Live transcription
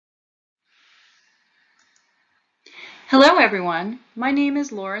Hello everyone, my name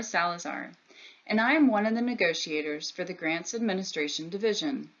is Laura Salazar, and I am one of the negotiators for the Grants Administration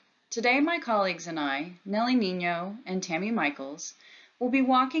Division. Today my colleagues and I, Nellie Nino and Tammy Michaels, will be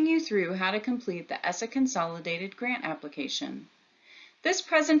walking you through how to complete the ESSA Consolidated Grant application. This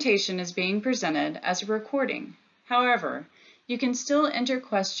presentation is being presented as a recording. However, you can still enter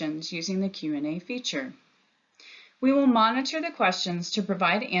questions using the Q&A feature. We will monitor the questions to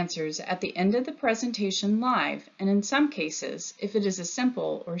provide answers at the end of the presentation live, and in some cases, if it is a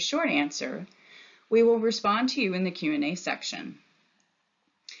simple or short answer, we will respond to you in the Q&A section.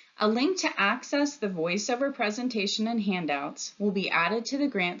 A link to access the voiceover presentation and handouts will be added to the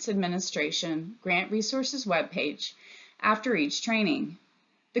Grants Administration Grant Resources webpage after each training.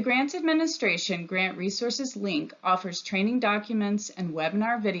 The Grants Administration Grant Resources link offers training documents and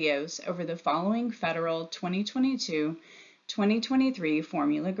webinar videos over the following federal 2022-2023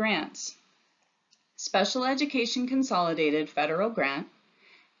 formula grants: Special Education Consolidated Federal Grant,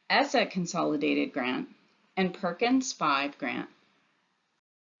 ESSA Consolidated Grant, and Perkins 5 Grant.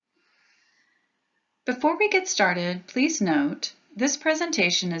 Before we get started, please note, this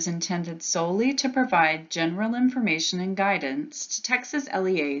presentation is intended solely to provide general information and guidance to Texas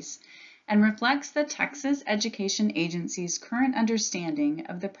LEAs and reflects the Texas Education Agency's current understanding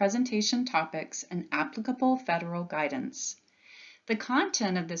of the presentation topics and applicable federal guidance. The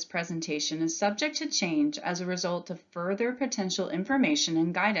content of this presentation is subject to change as a result of further potential information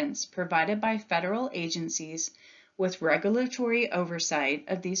and guidance provided by federal agencies with regulatory oversight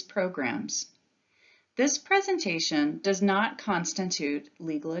of these programs. This presentation does not constitute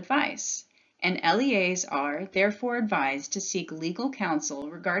legal advice, and LEAs are therefore advised to seek legal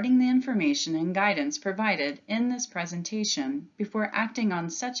counsel regarding the information and guidance provided in this presentation before acting on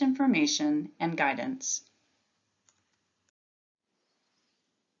such information and guidance.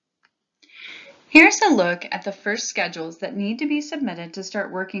 Here's a look at the first schedules that need to be submitted to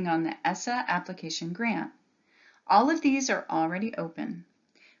start working on the ESSA application grant. All of these are already open.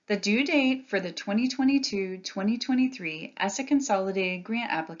 The due date for the 2022-2023 ESSA Consolidated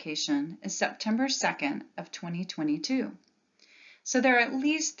Grant application is September 2nd of 2022. So there are at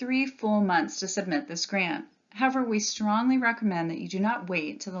least 3 full months to submit this grant. However, we strongly recommend that you do not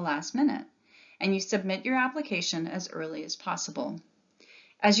wait till the last minute and you submit your application as early as possible.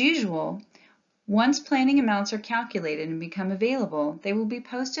 As usual, once planning amounts are calculated and become available, they will be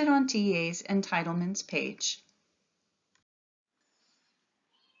posted on TEA's entitlements page.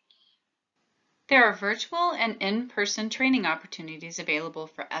 There are virtual and in-person training opportunities available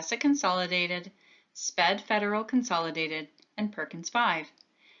for ESSA Consolidated, SPED Federal Consolidated, and Perkins 5.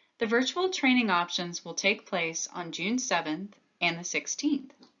 The virtual training options will take place on June 7th and the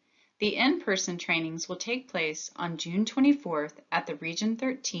 16th. The in-person trainings will take place on June 24th at the Region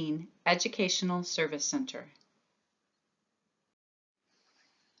 13 Educational Service Center.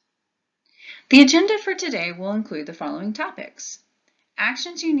 The agenda for today will include the following topics: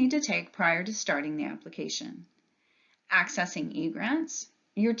 actions you need to take prior to starting the application, accessing eGrants,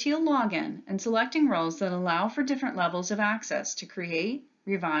 your TEAL login, and selecting roles that allow for different levels of access to create,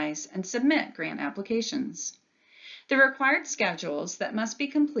 revise, and submit grant applications, the required schedules that must be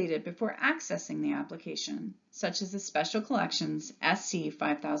completed before accessing the application, such as the Special Collections SC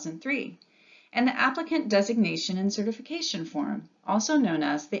 5003, and the Applicant Designation and Certification Form, also known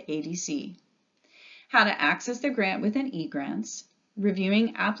as the ADC, how to access the grant within eGrants,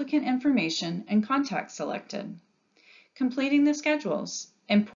 reviewing applicant information and contacts selected, completing the schedules,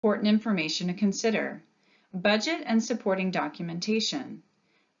 important information to consider, budget and supporting documentation,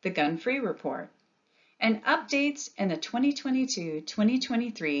 the gun-free report, and updates in the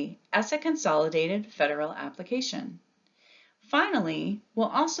 2022-2023 ESSA Consolidated Federal Application. Finally, we'll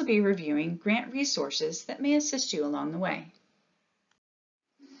also be reviewing grant resources that may assist you along the way.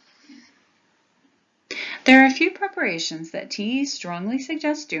 There are a few preparations that TE strongly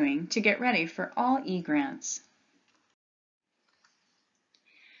suggests doing to get ready for all eGrants.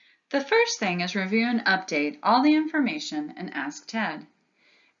 The first thing is review and update all the information in Ask TED.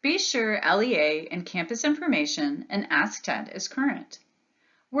 Be sure LEA and campus information in Ask TED is current.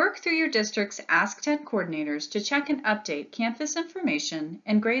 Work through your district's Ask TED coordinators to check and update campus information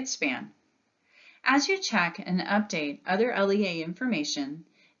and grade span. As you check and update other LEA information,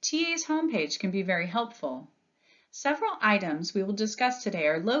 TEA's homepage can be very helpful. Several items we will discuss today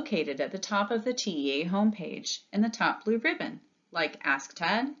are located at the top of the TEA homepage in the top blue ribbon, like Ask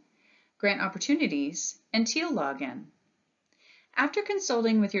TED, Grant Opportunities, and TEAL Login. After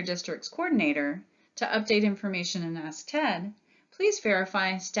consulting with your district's coordinator to update information in Ask TED, please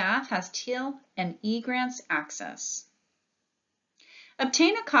verify staff has TEAL and eGrants access.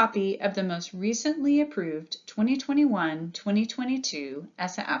 Obtain a copy of the most recently approved 2021-2022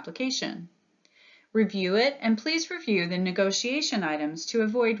 ESSA application. Review it, and please review the negotiation items to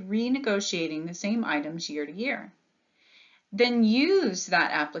avoid renegotiating the same items year to year. Then use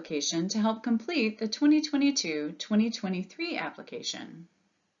that application to help complete the 2022-2023 application.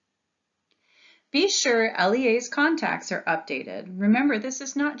 Be sure LEA's contacts are updated. Remember, this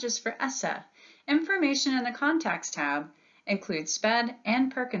is not just for ESSA. Information in the Contacts tab includes SPED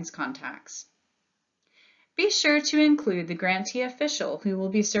and Perkins contacts. Be sure to include the grantee official who will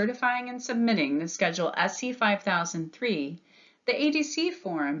be certifying and submitting the Schedule SC 5003, the ADC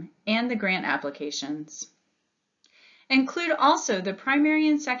form, and the grant applications. Include also the primary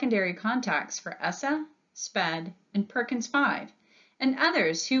and secondary contacts for ESSA, SPED, and Perkins 5, and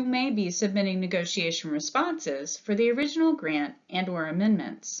others who may be submitting negotiation responses for the original grant and/or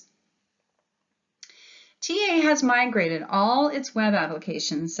amendments. TA has migrated all its web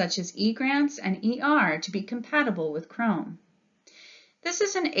applications such as eGrants and ER to be compatible with Chrome. This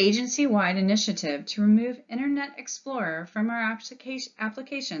is an agency-wide initiative to remove Internet Explorer from our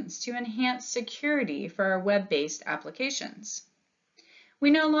applications to enhance security for our web-based applications. We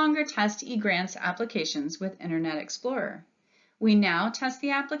no longer test eGrants applications with Internet Explorer. We now test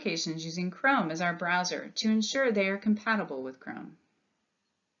the applications using Chrome as our browser to ensure they are compatible with Chrome.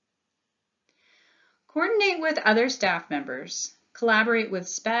 Coordinate with other staff members. Collaborate with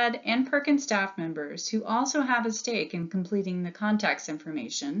SPED and Perkins staff members who also have a stake in completing the contacts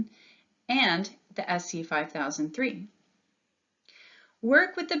information and the SC 5003.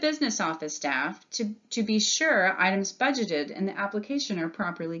 Work with the business office staff to be sure items budgeted in the application are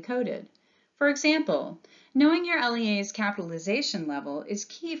properly coded. For example, knowing your LEA's capitalization level is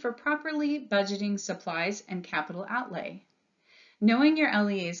key for properly budgeting supplies and capital outlay. Knowing your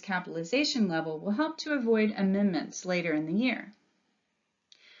LEA's capitalization level will help to avoid amendments later in the year.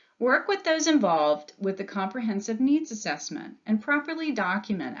 Work with those involved with the comprehensive needs assessment and properly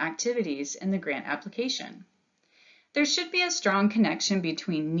document activities in the grant application. There should be a strong connection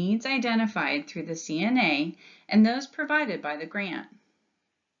between needs identified through the CNA and those provided by the grant.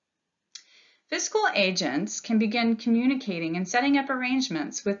 Fiscal agents can begin communicating and setting up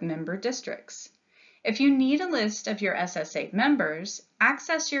arrangements with member districts. If you need a list of your SSA members,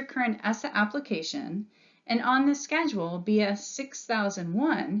 access your current ESSA application, and on the schedule BS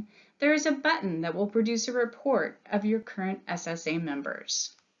 6001, there is a button that will produce a report of your current SSA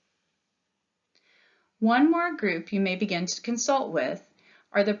members. One more group you may begin to consult with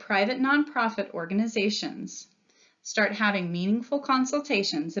are the private nonprofit organizations. Start having meaningful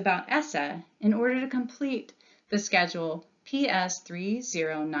consultations about ESSA in order to complete the schedule PS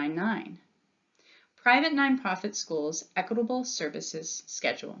 3099. Private Nonprofit Schools Equitable Services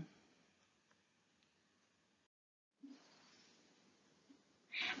Schedule.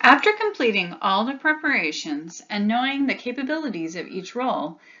 After completing all the preparations and knowing the capabilities of each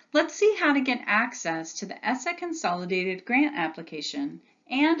role, let's see how to get access to the ESSA Consolidated Grant Application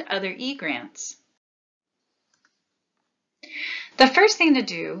and other e-grants. The first thing to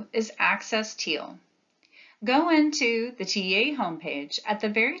do is access TEAL. Go into the TEA homepage. At the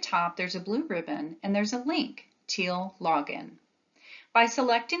very top, there's a blue ribbon and there's a link, TEAL Login. By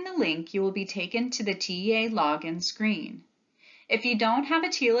selecting the link, you will be taken to the TEA login screen. If you don't have a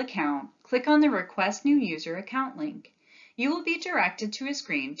TEAL account, click on the Request New User Account link. You will be directed to a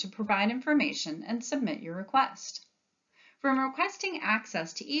screen to provide information and submit your request. From requesting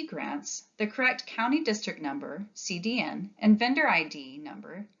access to eGrants, the correct county district number, CDN, and vendor ID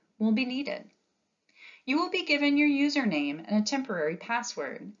number will be needed. You will be given your username and a temporary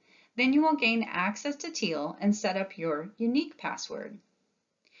password. Then you will gain access to TEAL and set up your unique password.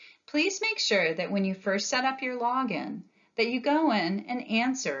 Please make sure that when you first set up your login, that you go in and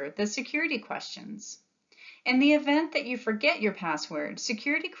answer the security questions. In the event that you forget your password,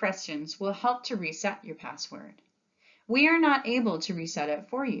 security questions will help to reset your password. We are not able to reset it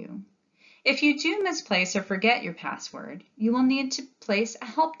for you. If you do misplace or forget your password, you will need to place a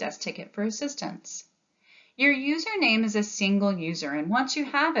help desk ticket for assistance. Your username is a single user, and once you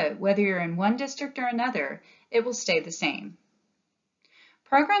have it, whether you're in one district or another, it will stay the same.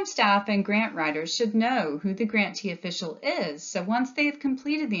 Program staff and grant writers should know who the grantee official is, so once they have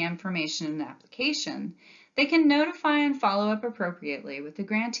completed the information in the application, they can notify and follow up appropriately with the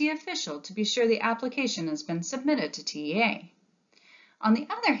grantee official to be sure the application has been submitted to TEA. On the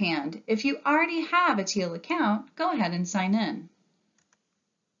other hand, if you already have a TEAL account, go ahead and sign in.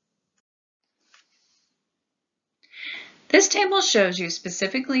 This table shows you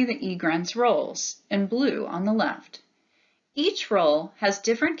specifically the eGrants roles in blue on the left. Each role has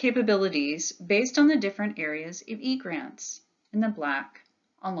different capabilities based on the different areas of eGrants. in the black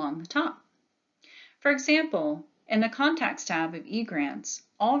along the top. For example, in the Contacts tab of eGrants,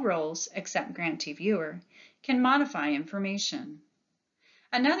 all roles except Grantee Viewer can modify information.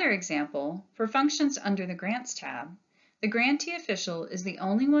 Another example, for functions under the Grants tab, the grantee official is the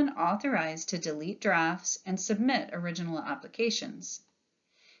only one authorized to delete drafts and submit original applications.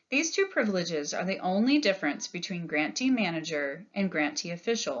 These two privileges are the only difference between Grantee Manager and Grantee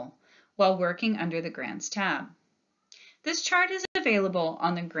Official while working under the Grants tab. This chart is available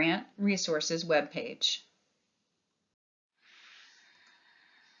on the Grant Resources webpage.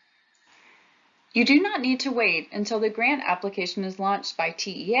 You do not need to wait until the grant application is launched by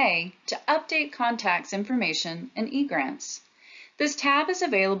TEA to update contacts information in eGrants. This tab is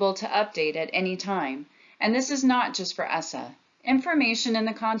available to update at any time, and this is not just for ESSA. Information in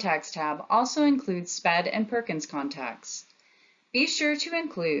the Contacts tab also includes SPED and Perkins contacts. Be sure to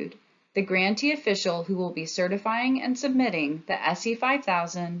include the grantee official who will be certifying and submitting the SE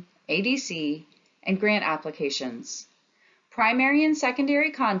 5000, ADC, and grant applications. Primary and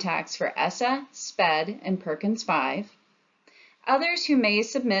secondary contacts for ESSA, SPED, and Perkins 5. Others who may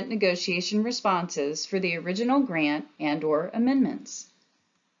submit negotiation responses for the original grant and/or amendments.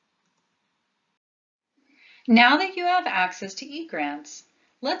 Now that you have access to eGrants,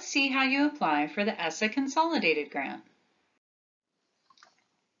 let's see how you apply for the ESSA Consolidated grant.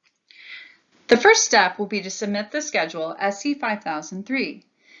 The first step will be to submit the schedule SC 5003.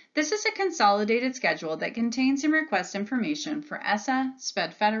 This is a consolidated schedule that contains and requests information for ESSA,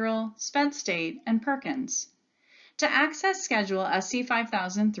 SPED Federal, SPED State, and Perkins. To access Schedule SC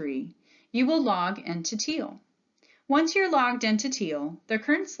 5003, you will log into TEAL. Once you're logged into TEAL, the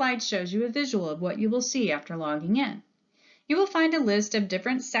current slide shows you a visual of what you will see after logging in. You will find a list of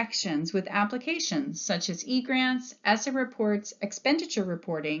different sections with applications such as eGrants, ESSA reports, expenditure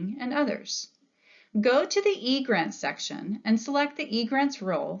reporting, and others. Go to the eGrants section and select the eGrants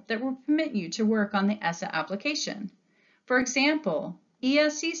role that will permit you to work on the ESSA application. For example,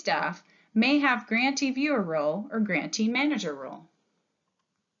 ESC staff may have Grantee Viewer role or Grantee Manager role.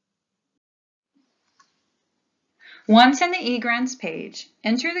 Once in the eGrants page,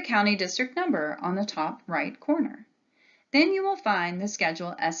 enter the county district number on the top right corner. Then you will find the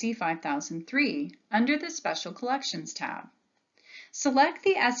Schedule SE 5003 under the Special Collections tab. Select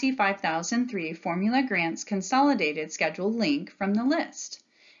the SE 5003 Formula Grants Consolidated Schedule link from the list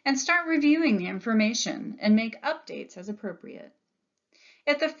and start reviewing the information and make updates as appropriate.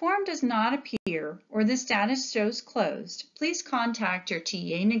 If the form does not appear or the status shows closed, please contact your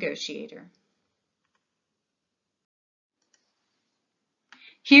TEA negotiator.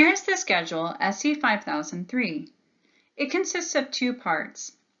 Here is the Schedule SE 5003. It consists of two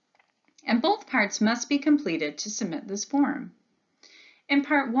parts, and both parts must be completed to submit this form. In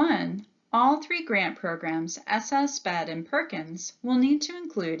Part 1, all three grant programs, ESSA, SPED, and Perkins, will need to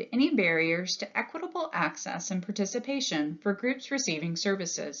include any barriers to equitable access and participation for groups receiving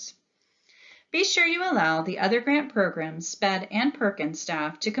services. Be sure you allow the other grant programs, SPED, and Perkins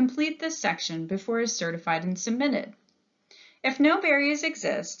staff to complete this section before it is certified and submitted. If no barriers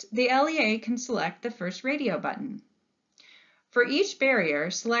exist, the LEA can select the first radio button. For each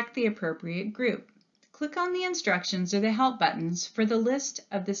barrier, select the appropriate group. Click on the instructions or the help buttons for the list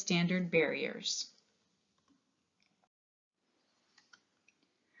of the standard barriers.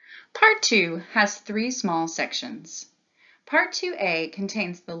 Part 2 has three small sections. Part 2A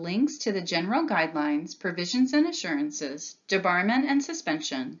contains the links to the general guidelines, provisions and assurances, debarment and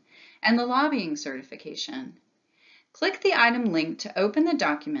suspension, and the lobbying certification. Click the item link to open the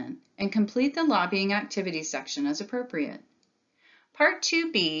document and complete the lobbying activity section as appropriate. Part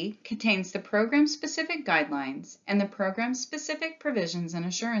 2B contains the program-specific guidelines and the program-specific provisions and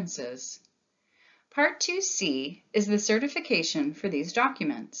assurances. Part 2C is the certification for these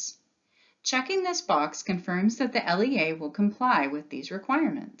documents. Checking this box confirms that the LEA will comply with these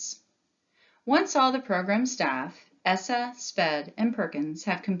requirements. Once all the program staff, ESSA, SPED, and Perkins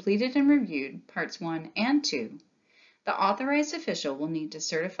have completed and reviewed Parts 1 and 2, the authorized official will need to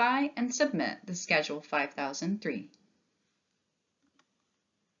certify and submit the Schedule 5003.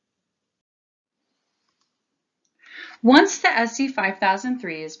 Once the SC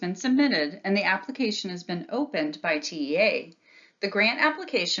 5003 has been submitted and the application has been opened by TEA, the grant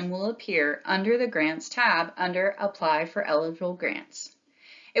application will appear under the Grants tab under Apply for Eligible Grants.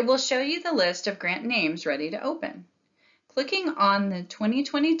 It will show you the list of grant names ready to open. Clicking on the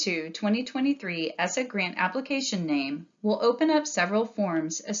 2022-2023 ESSA grant application name will open up several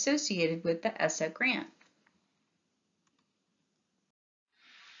forms associated with the ESSA grant.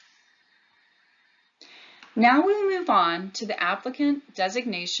 Now we'll move on to the applicant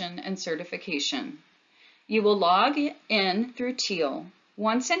designation and certification. You will log in through Teal.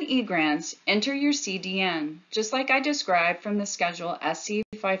 Once in eGrants, enter your CDN, just like I described from the schedule SC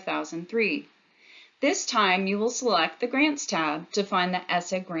 5003. This time you will select the Grants tab to find the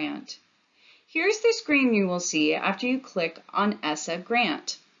ESSA grant. Here's the screen you will see after you click on ESSA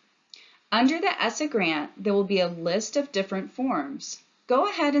grant. Under the ESSA grant, there will be a list of different forms. Go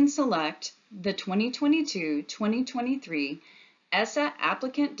ahead and select the 2022-2023 ESSA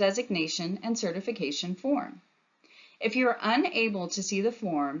Applicant Designation and Certification form. If you are unable to see the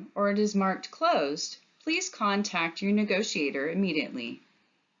form or it is marked closed, please contact your negotiator immediately.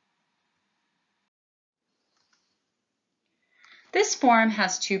 This form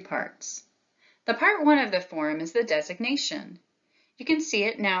has two parts. The part 1 of the form is the designation. You can see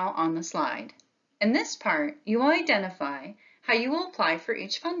it now on the slide. In this part, you will identify how you will apply for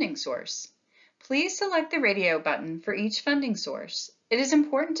each funding source. Please select the radio button for each funding source. It is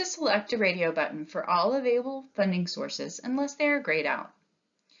important to select a radio button for all available funding sources unless they are grayed out.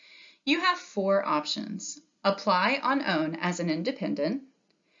 You have 4 options. Apply on own as an independent,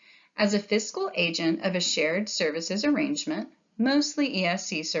 as a fiscal agent of a shared services arrangement, mostly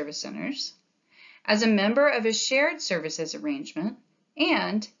ESC service centers, as a member of a shared services arrangement,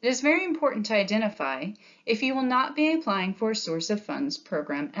 and it is very important to identify if you will not be applying for a source of funds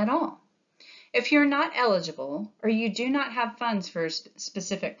program at all. If you're not eligible or you do not have funds for a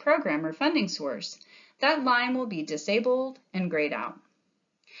specific program or funding source, that line will be disabled and grayed out.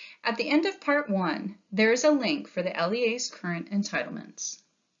 At the end of Part 1, there is a link for the LEA's current entitlements.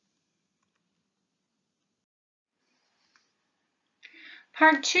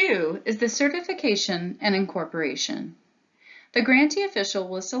 Part 2 is the certification and incorporation. The grantee official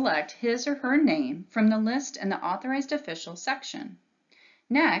will select his or her name from the list in the Authorized Official section.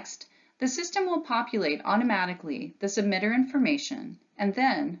 Next, the system will populate automatically the submitter information, and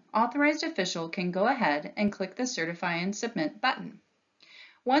then Authorized Official can go ahead and click the Certify and Submit button.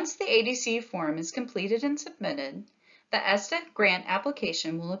 Once the ADC form is completed and submitted, the ESSA grant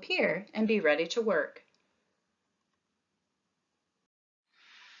application will appear and be ready to work.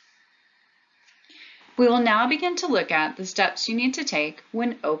 We will now begin to look at the steps you need to take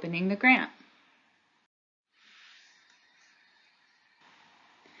when opening the grant.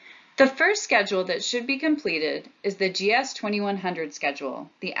 The first schedule that should be completed is the GS 2100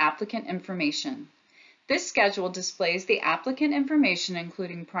 schedule, the applicant information. This schedule displays the applicant information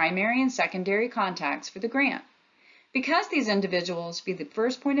including primary and secondary contacts for the grant. Because these individuals be the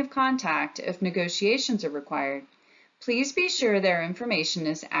first point of contact if negotiations are required, please be sure their information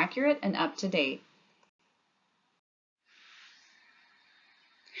is accurate and up to date.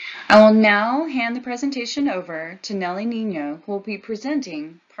 I will now hand the presentation over to Nelly Nino, who will be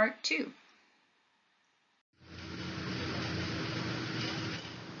presenting Part 2.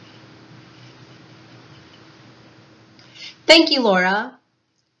 Thank you, Laura,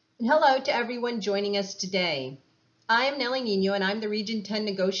 and hello to everyone joining us today. I am Nelly Nino, and I'm the Region 10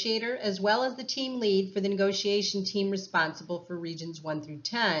 negotiator, as well as the team lead for the negotiation team responsible for Regions 1 through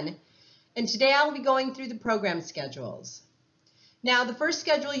 10, and today I will be going through the program schedules. Now, the first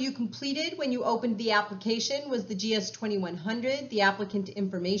schedule you completed when you opened the application was the GS 2100, the applicant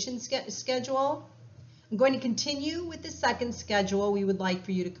information schedule. I'm going to continue with the second schedule we would like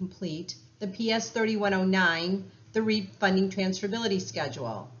for you to complete, the PS 3109, the REAP funding transferability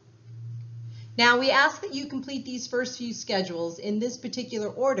schedule. Now, we ask that you complete these first few schedules in this particular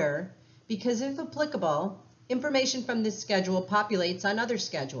order because, if applicable, information from this schedule populates on other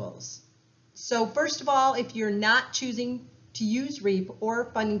schedules. So first of all, if you're not choosing to use REAP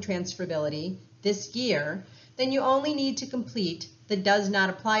or funding transferability this year, then you only need to complete the Does Not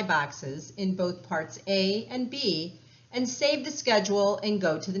Apply boxes in both Parts A and B and save the schedule and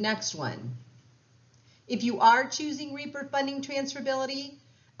go to the next one. If you are choosing REAP or funding transferability,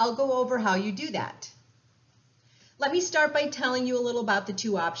 I'll go over how you do that. Let me start by telling you a little about the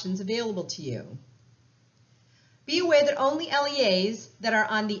two options available to you. Be aware that only LEAs that are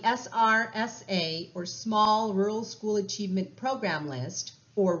on the SRSA or Small Rural School Achievement Program list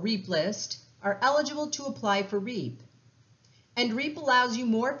or REAP list are eligible to apply for REAP. And REAP allows you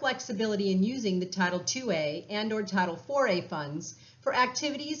more flexibility in using the Title IIA and or Title IVA funds for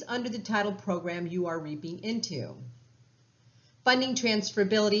activities under the title program you are REAPing into. Funding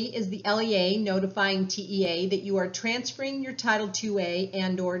transferability is the LEA notifying TEA that you are transferring your Title IIA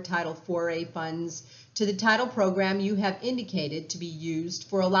and or Title IVA funds to the title program you have indicated to be used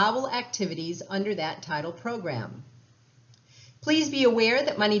for allowable activities under that title program. Please be aware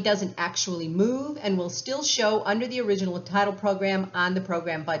that money doesn't actually move and will still show under the original title program on the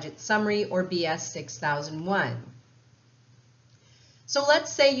Program Budget Summary or BS 6001. So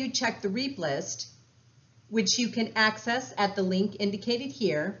let's say you check the REAP list which you can access at the link indicated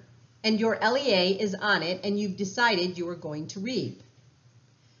here, and your LEA is on it and you've decided you are going to REAP.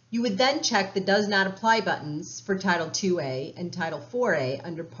 You would then check the Does Not Apply buttons for Title IIA and Title IVA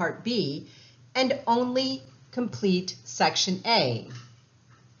under Part B and only complete Section A.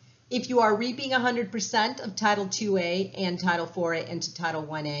 If you are reaping 100% of Title IIA and Title IVA into Title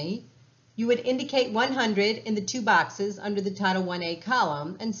IA, you would indicate 100 in the two boxes under the Title IA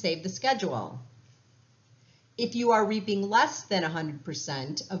column and save the schedule. If you are reaping less than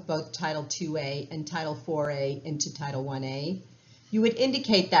 100% of both Title IIA and Title IVA into Title IA, you would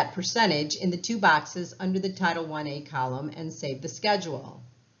indicate that percentage in the two boxes under the Title IA column and save the schedule.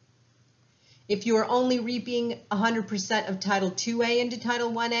 If you are only reaping 100% of Title IIA into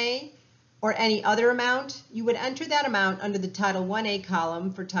Title IA or any other amount, you would enter that amount under the Title IA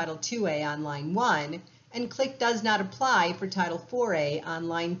column for Title IIA on line 1 and click Does Not Apply for Title IVA on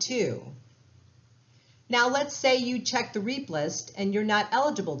line 2. Now let's say you check the REAP list and you're not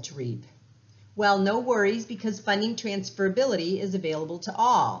eligible to REAP. Well, no worries because funding transferability is available to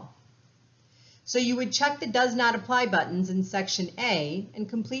all. So you would check the Does Not Apply buttons in Section A and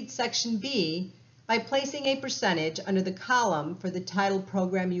complete Section B by placing a percentage under the column for the title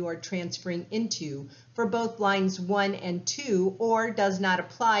program you are transferring into for both lines 1 and 2, or does not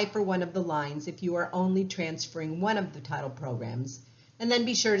apply for one of the lines if you are only transferring one of the title programs, and then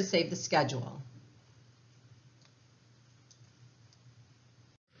be sure to save the schedule.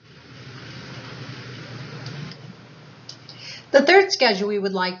 The third schedule we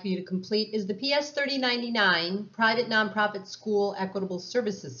would like for you to complete is the PS 3099 Private Nonprofit School Equitable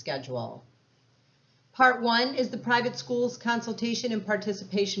Services Schedule. Part 1 is the private schools consultation and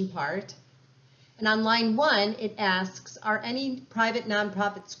participation part. And on line 1, it asks, are any private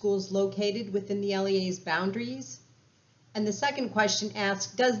nonprofit schools located within the LEA's boundaries? And the second question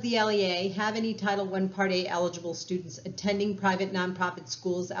asks, does the LEA have any Title I Part A eligible students attending private nonprofit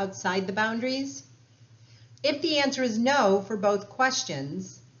schools outside the boundaries? If the answer is no for both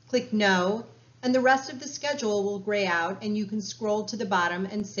questions, click no, and the rest of the schedule will gray out and you can scroll to the bottom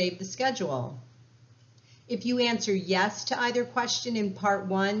and save the schedule. If you answer yes to either question in Part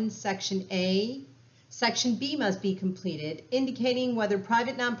 1, Section A, Section B must be completed, indicating whether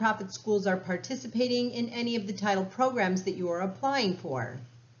private nonprofit schools are participating in any of the title programs that you are applying for.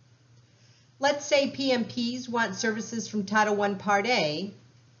 Let's say PMPs want services from Title I Part A,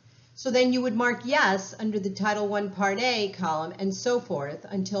 so then you would mark yes under the Title I Part A column and so forth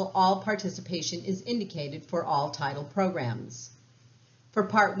until all participation is indicated for all title programs. For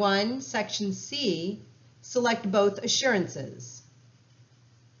Part 1, Section C, select both assurances.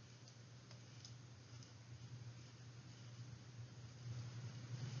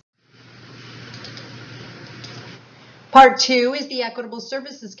 Part 2 is the equitable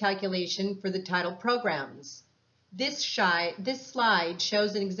services calculation for the title programs. This slide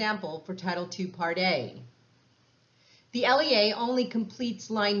shows an example for Title II Part A. The LEA only completes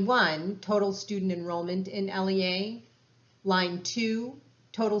line 1, total student enrollment in LEA, line 2,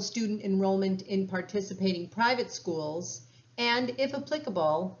 total student enrollment in participating private schools, and, if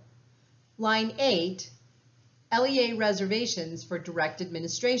applicable, line 8, LEA reservations for direct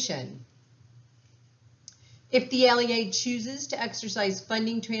administration. If the LEA chooses to exercise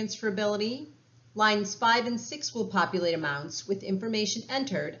funding transferability, lines 5 and 6 will populate amounts with information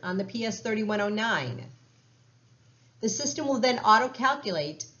entered on the PS 3109. The system will then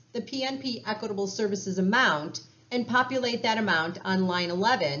auto-calculate the PNP Equitable Services amount and populate that amount on line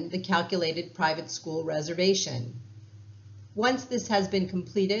 11, the calculated private school reservation. Once this has been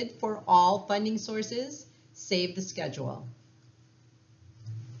completed for all funding sources, save the schedule.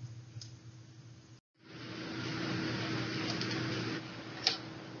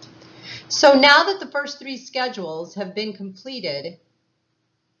 So now that the first 3 schedules have been completed,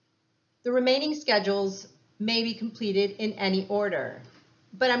 the remaining schedules may be completed in any order.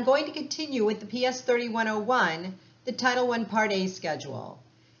 But I'm going to continue with the PS 3101, the Title I Part A schedule,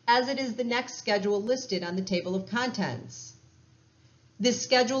 as it is the next schedule listed on the table of contents. This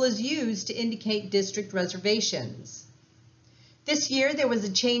schedule is used to indicate district reservations. This year there was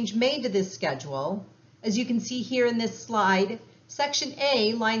a change made to this schedule. As you can see here in this slide, Section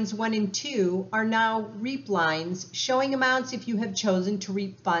A, lines 1 and 2, are now REAP lines showing amounts if you have chosen to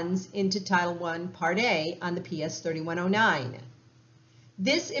REAP funds into Title I Part A on the PS 3109.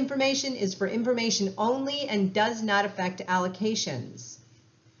 This information is for information only and does not affect allocations.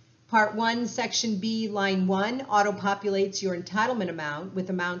 Part 1, Section B, line 1, auto-populates your entitlement amount with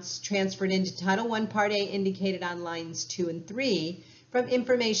amounts transferred into Title I Part A indicated on lines 2 and 3 from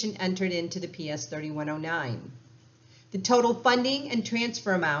information entered into the PS 3109. The total funding and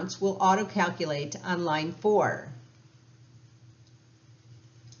transfer amounts will auto-calculate on line 4.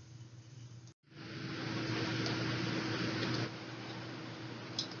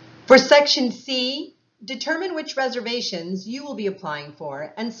 For Section C, determine which reservations you will be applying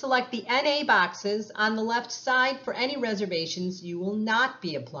for and select the NA boxes on the left side for any reservations you will not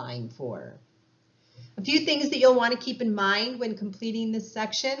be applying for. A few things that you'll want to keep in mind when completing this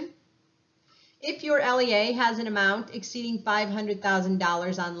section. If your LEA has an amount exceeding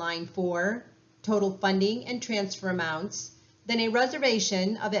 $500,000 on line 4, total funding and transfer amounts, then a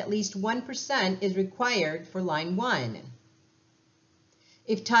reservation of at least 1% is required for line 1.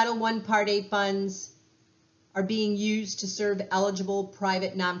 If Title I Part A funds are being used to serve eligible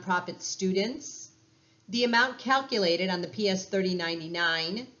private nonprofit students, the amount calculated on the PS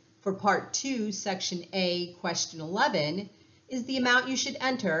 3099 for Part 2, Section A, Question 11, is the amount you should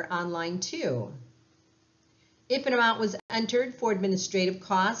enter on line 2. If an amount was entered for administrative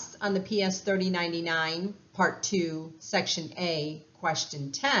costs on the PS 3099, Part 2, Section A,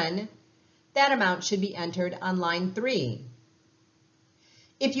 Question 10, that amount should be entered on line 3.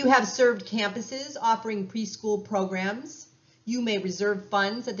 If you have served campuses offering preschool programs, you may reserve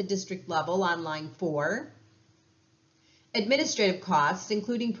funds at the district level on line 4. Administrative costs,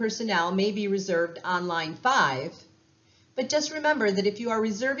 including personnel, may be reserved on line 5. But just remember that if you are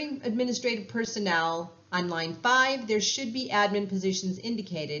reserving administrative personnel on line 5, there should be admin positions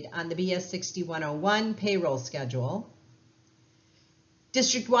indicated on the BS 6101 payroll schedule.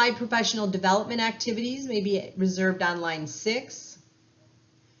 District-wide professional development activities may be reserved on line 6.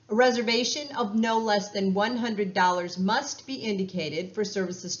 A reservation of no less than $100 must be indicated for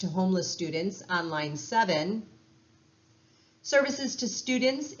services to homeless students on line 7. Services to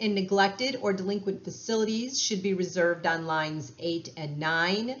students in neglected or delinquent facilities should be reserved on lines 8 and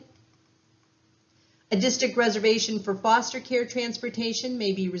 9. A district reservation for foster care transportation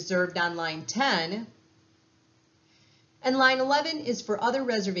may be reserved on line 10. And line 11 is for other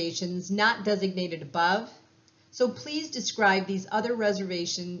reservations not designated above. So please describe these other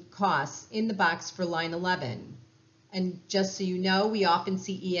reservation costs in the box for line 11. And just so you know, we often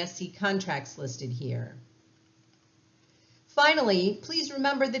see ESSA contracts listed here. Finally, please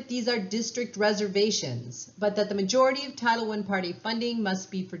remember that these are district reservations, but that the majority of Title I Part A funding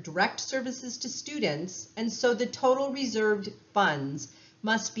must be for direct services to students, and so the total reserved funds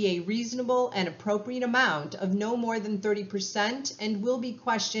must be a reasonable and appropriate amount of no more than 30% and will be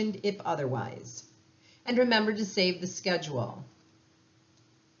questioned if otherwise. And remember to save the schedule.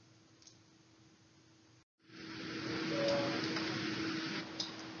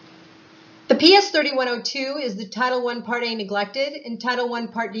 The PS 3102 is the Title I Part A neglected and Title I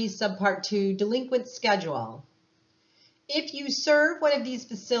Part D Subpart 2 delinquent schedule. If you serve one of these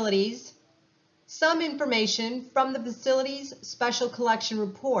facilities, some information from the facility's special collection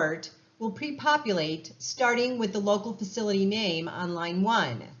report will pre-populate starting with the local facility name on line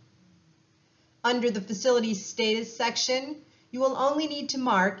 1. Under the facility status section, you will only need to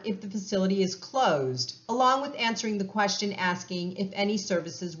mark if the facility is closed, along with answering the question asking if any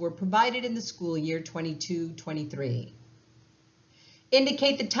services were provided in the school year 22-23.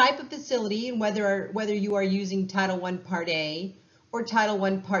 Indicate the type of facility and whether you are using Title I Part A or Title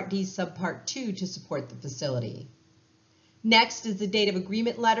I Part D Subpart 2 to support the facility. Next is the date of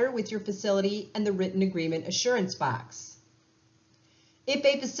agreement letter with your facility and the written agreement assurance box. If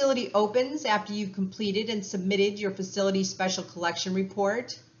a facility opens after you've completed and submitted your facility special collection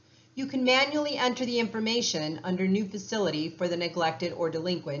report, you can manually enter the information under new facility for the neglected or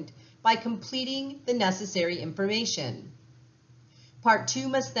delinquent by completing the necessary information. Part 2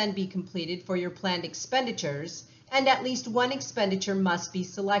 must then be completed for your planned expenditures, and at least one expenditure must be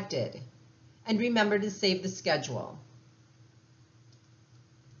selected. And remember to save the schedule.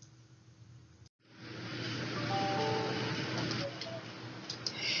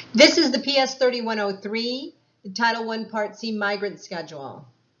 This is the PS 3103, the Title I Part C migrant schedule.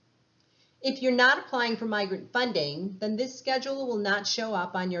 If you're not applying for migrant funding, then this schedule will not show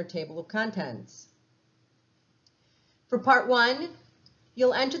up on your table of contents. For Part 1,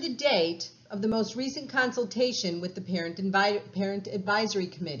 you'll enter the date of the most recent consultation with the Parent Advisory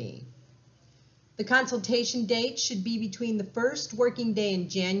Committee. The consultation date should be between the first working day in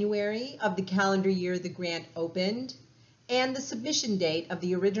January of the calendar year the grant opened and the submission date of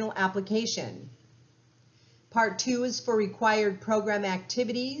the original application. Part 2 is for required program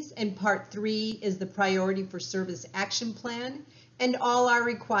activities, and Part 3 is the priority for service action plan, and all are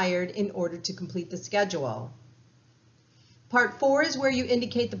required in order to complete the schedule. Part 4 is where you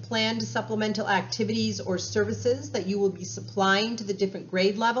indicate the planned supplemental activities or services that you will be supplying to the different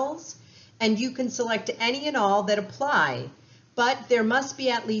grade levels, and you can select any and all that apply, but there must be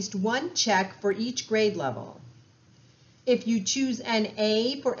at least one check for each grade level. If you choose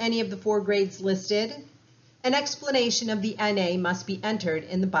NA for any of the 4 grades listed, an explanation of the NA must be entered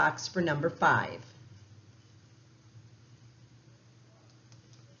in the box for number 5.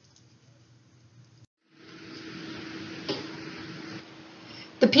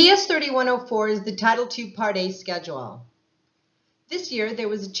 The PS 3104 is the Title II Part A schedule. This year there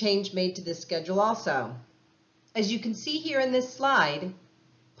was a change made to this schedule also. As you can see here in this slide,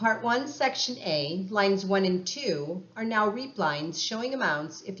 Part 1, Section A, lines 1 and 2 are now REAP lines showing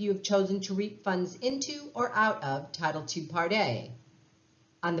amounts if you have chosen to REAP funds into or out of Title II Part A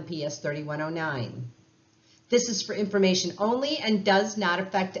on the PS 3109. This is for information only and does not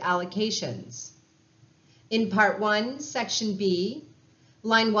affect allocations. In Part 1, Section B,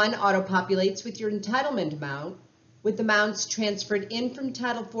 Line 1 auto-populates with your entitlement amount, with amounts transferred in from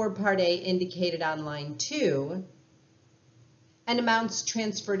Title IV Part A indicated on Line 2, and amounts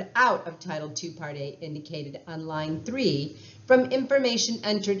transferred out of Title II Part A indicated on Line 3 from information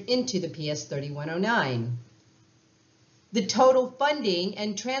entered into the PS 3109. The total funding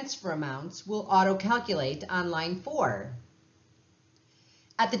and transfer amounts will auto-calculate on Line 4.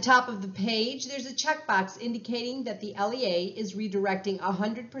 At the top of the page, there's a checkbox indicating that the LEA is redirecting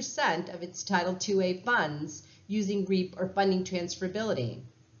 100% of its Title IIA funds using REAP or funding transferability.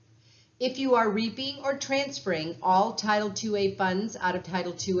 If you are reaping or transferring all Title IIA funds out of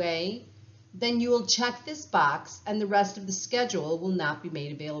Title IIA, then you will check this box and the rest of the schedule will not be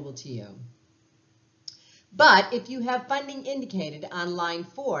made available to you. But if you have funding indicated on line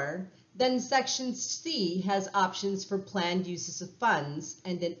 4, then Section C has options for planned uses of funds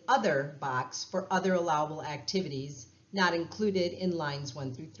and an other box for other allowable activities not included in lines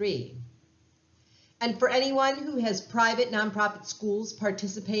 1 through 3. And for anyone who has private nonprofit schools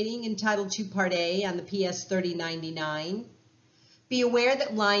participating in Title II Part A on the PS 3099, be aware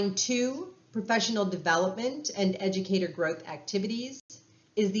that line 2, professional development and educator growth activities,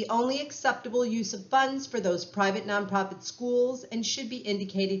 is the only acceptable use of funds for those private nonprofit schools and should be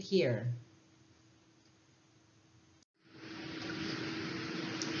indicated here.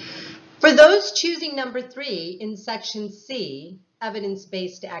 For those choosing number 3 in Section C,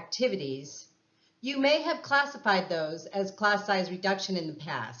 evidence-based activities, you may have classified those as class size reduction in the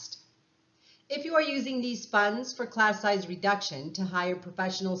past. If you are using these funds for class size reduction to hire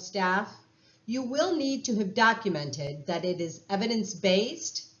professional staff, you will need to have documented that it is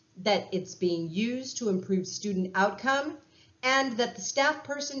evidence-based, that it's being used to improve student outcome, and that the staff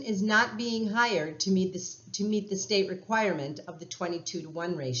person is not being hired to meet the state requirement of the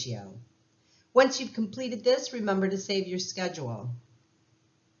 22-to-1 ratio. Once you've completed this, remember to save your schedule.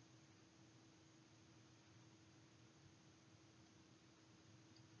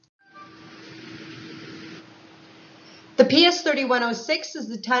 The PS 3106 is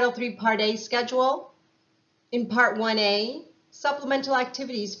the Title III Part A schedule. In Part 1A, supplemental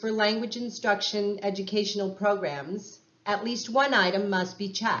activities for language instruction educational programs, at least one item must be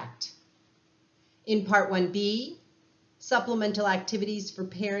checked. In Part 1B, supplemental activities for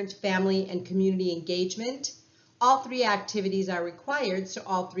parent, family, and community engagement, all 3 activities are required, so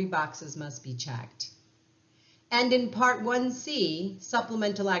all 3 boxes must be checked. And in Part 1C,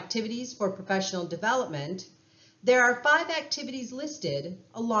 supplemental activities for professional development, there are 5 activities listed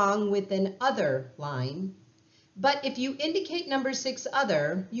along with an other line, but if you indicate number 6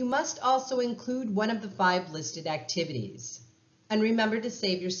 other, you must also include one of the 5 listed activities. And remember to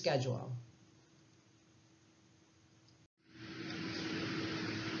save your schedule.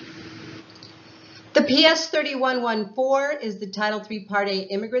 The PS 3114 is the Title III Part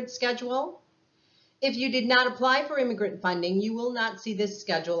A immigrant schedule. If you did not apply for immigrant funding, you will not see this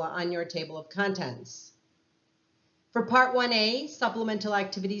schedule on your table of contents. For Part 1A, supplemental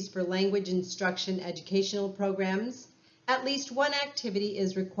activities for language instruction educational programs, at least one activity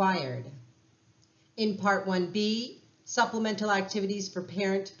is required. In Part 1B, supplemental activities for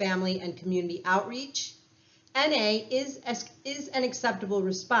parent, family, and community outreach, NA is an acceptable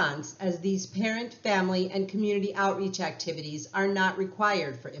response as these parent, family, and community outreach activities are not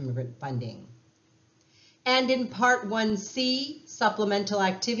required for immigrant funding. And in Part 1C, supplemental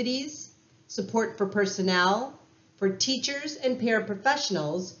activities, support for personnel, for teachers and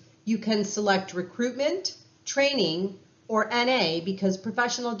paraprofessionals, you can select recruitment, training, or NA because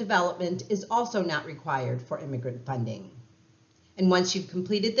professional development is also not required for immigrant funding. And once you've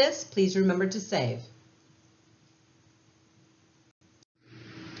completed this, please remember to save.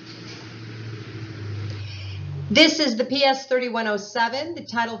 This is the PS 3107, the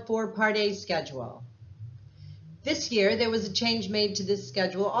Title IV Part A schedule. This year, there was a change made to this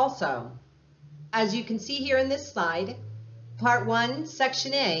schedule also. As you can see here in this slide, Part 1,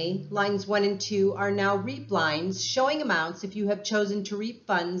 Section A, lines 1 and 2 are now REAP lines showing amounts if you have chosen to REAP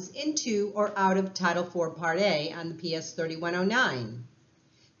funds into or out of Title IV Part A on the PS 3109.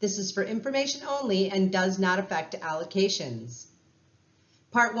 This is for information only and does not affect allocations.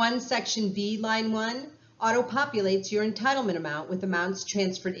 Part 1, Section B, line 1, auto-populates your entitlement amount with amounts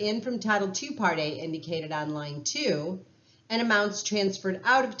transferred in from Title II Part A indicated on line 2, and amounts transferred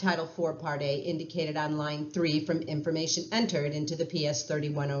out of Title IV Part A indicated on line 3 from information entered into the PS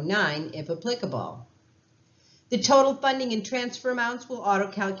 3109 if applicable. The total funding and transfer amounts will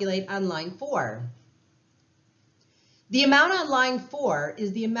auto-calculate on line 4. The amount on line 4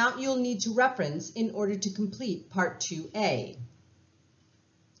 is the amount you'll need to reference in order to complete Part 2A.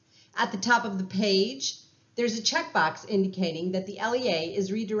 At the top of the page, there's a checkbox indicating that the LEA is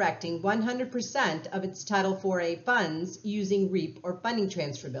redirecting 100% of its Title IVA funds using REAP or funding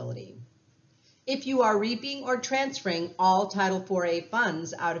transferability. If you are reaping or transferring all Title IVA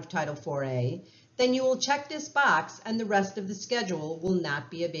funds out of Title IVA, then you will check this box and the rest of the schedule will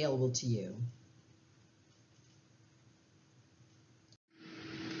not be available to you.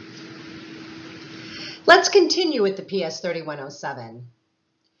 Let's continue with the PS 3107.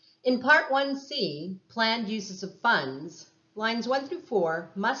 In Part 1C, Planned Uses of Funds, lines 1 through 4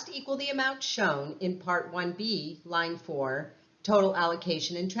 must equal the amount shown in Part 1B, line 4, Total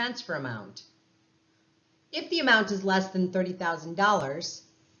Allocation and Transfer Amount. If the amount is less than $30,000,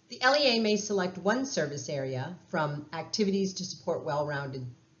 the LEA may select one service area from activities to support well-rounded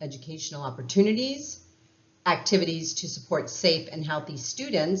educational opportunities, activities to support safe and healthy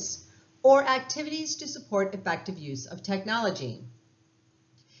students, or activities to support effective use of technology.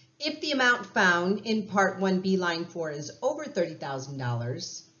 If the amount found in Part 1B, line 4 is over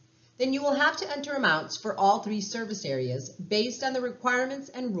 $30,000, then you will have to enter amounts for all three service areas based on the requirements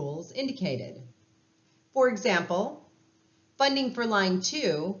and rules indicated. For example, funding for line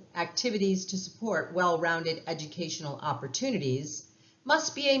 2, activities to support well-rounded educational opportunities,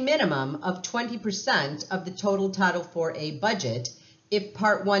 must be a minimum of 20% of the total Title IVA budget if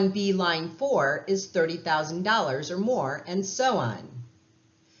Part 1B, line 4 is $30,000 or more, and so on.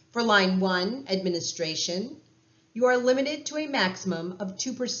 For line 1, administration, you are limited to a maximum of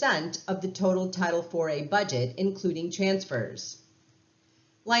 2% of the total Title IVA budget, including transfers.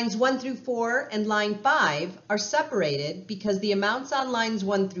 Lines 1 through 4 and line 5 are separated because the amounts on lines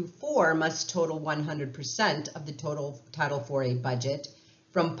 1 through 4 must total 100% of the total Title IVA budget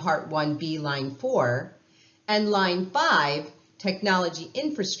from Part 1B, line 4, and line 5, technology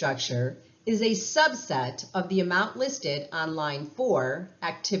infrastructure, is a subset of the amount listed on line 4,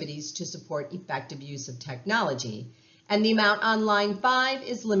 activities to support effective use of technology, and the amount on line 5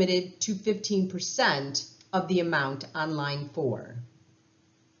 is limited to 15% of the amount on line 4.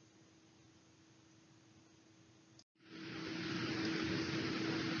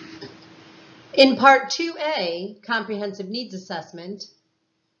 In Part 2A, Comprehensive Needs Assessment,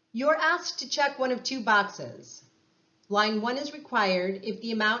 you're asked to check one of two boxes. Line 1 is required if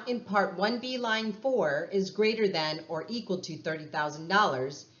the amount in Part 1B, line 4 is greater than or equal to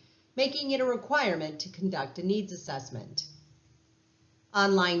 $30,000, making it a requirement to conduct a needs assessment.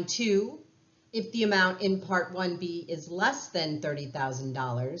 On line 2, if the amount in Part 1B is less than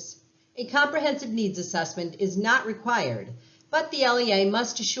 $30,000, a comprehensive needs assessment is not required, but the LEA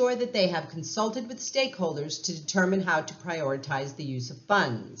must assure that they have consulted with stakeholders to determine how to prioritize the use of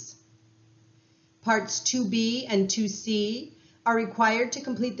funds. Parts 2B and 2C are required to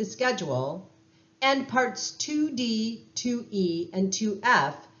complete the schedule, and Parts 2D, 2E, and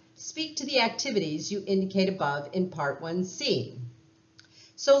 2F speak to the activities you indicate above in Part 1C.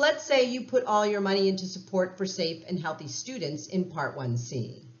 So let's say you put all your money into support for safe and healthy students in Part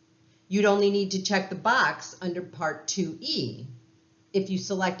 1C. You'd only need to check the box under Part 2E. If you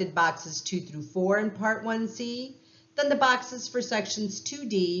selected boxes 2 through 4 in Part 1C, then the boxes for sections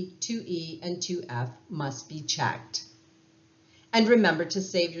 2D, 2E, and 2F must be checked. And remember to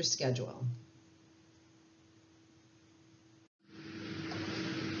save your schedule.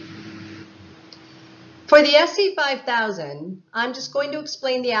 For the SC 5000, I'm just going to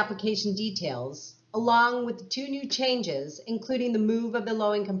explain the application details, along with the two new changes, including the move of the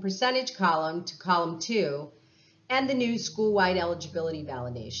low-income percentage column to column 2, and the new school-wide eligibility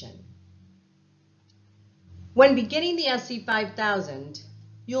validation. When beginning the SC 5000,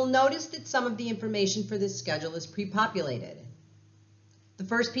 you'll notice that some of the information for this schedule is pre-populated. The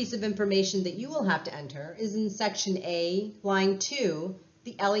first piece of information that you will have to enter is in Section A, line 2,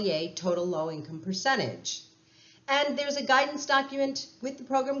 the LEA total low-income percentage. And there's a guidance document with the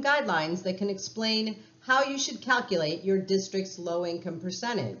program guidelines that can explain how you should calculate your district's low-income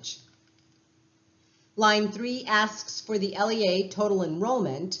percentage. Line 3 asks for the LEA total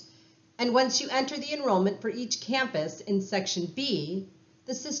enrollment, and once you enter the enrollment for each campus in Section B,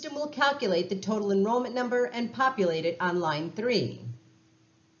 the system will calculate the total enrollment number and populate it on line 3.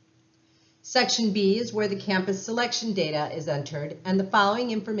 Section B is where the campus selection data is entered, and the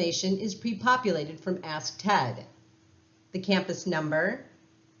following information is pre-populated from Ask TED: the campus number,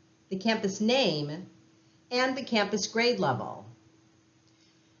 the campus name, and the campus grade level.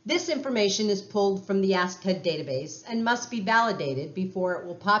 This information is pulled from the Ask TED database and must be validated before it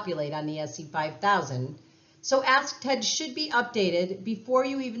will populate on the ESSA 5000, so Ask TED should be updated before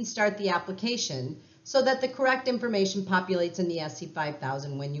you even start the application so that the correct information populates in the ESSA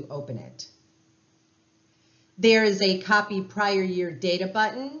 5000 when you open it. There is a Copy Prior Year Data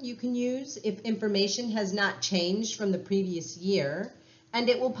button you can use if information has not changed from the previous year, and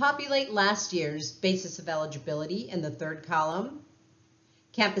it will populate last year's basis of eligibility in the third column,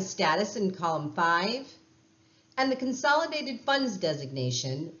 campus status in column 5, and the consolidated funds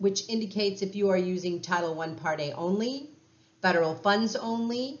designation, which indicates if you are using Title I Part A only, federal funds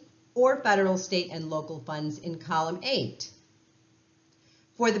only, or federal, state, and local funds in column 8.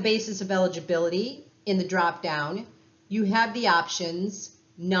 For the basis of eligibility, in the drop-down, you have the options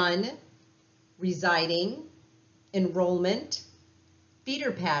None, Residing, Enrollment,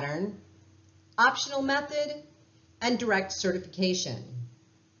 Feeder Pattern, Optional Method, and Direct Certification.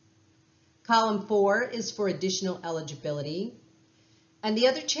 Column 4 is for additional eligibility, and the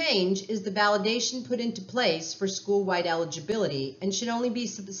other change is the validation put into place for school-wide eligibility and should only be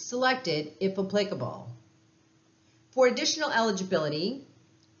selected if applicable. For additional eligibility,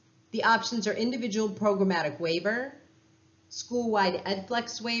 the options are individual programmatic waiver, school-wide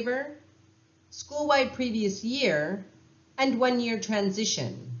EdFlex waiver, school-wide previous year, and one-year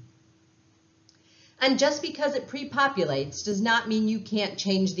transition. And just because it pre-populates does not mean you can't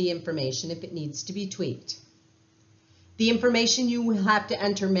change the information if it needs to be tweaked. The information you will have to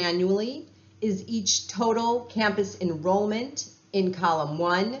enter manually is each total campus enrollment in column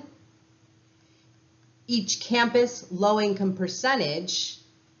 1, each campus low-income percentage,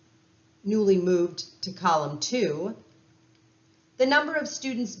 newly moved to column 2, the number of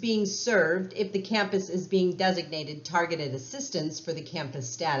students being served if the campus is being designated targeted assistance for the campus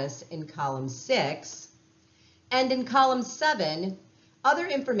status in column 6, and in column 7, other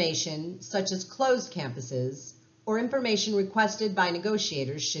information such as closed campuses or information requested by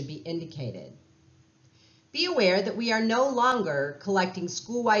negotiators should be indicated. Be aware that we are no longer collecting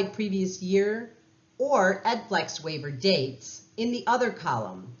school-wide previous year or EdFlex waiver dates in the other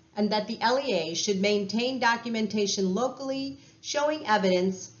column, and that the LEA should maintain documentation locally showing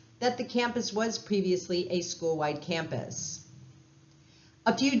evidence that the campus was previously a school-wide campus.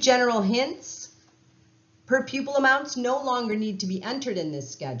 A few general hints. Per pupil amounts no longer need to be entered in this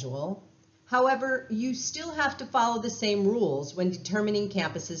schedule. However, you still have to follow the same rules when determining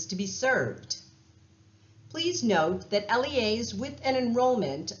campuses to be served. Please note that LEAs with an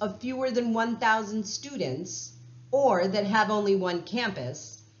enrollment of fewer than 1,000 students or that have only one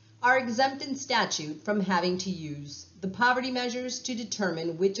campus are exempt in statute from having to use the poverty measures to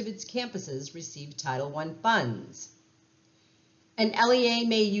determine which of its campuses receive Title I funds. An LEA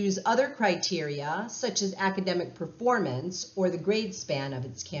may use other criteria, such as academic performance or the grade span of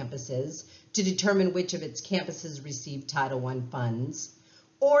its campuses, to determine which of its campuses receive Title I funds,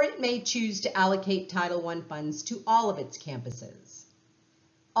 or it may choose to allocate Title I funds to all of its campuses.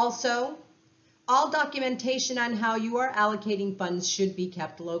 Also, all documentation on how you are allocating funds should be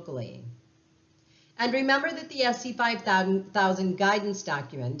kept locally. And remember that the ESSA 5000 guidance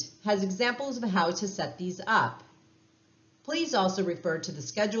document has examples of how to set these up. Please also refer to the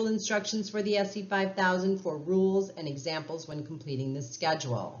schedule instructions for the ESSA 5000 for rules and examples when completing this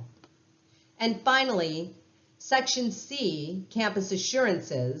schedule. And finally, Section C, Campus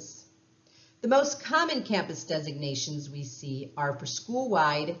Assurances. The most common campus designations we see are for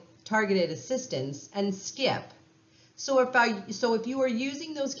school-wide, targeted assistance, and SKIP. So if you are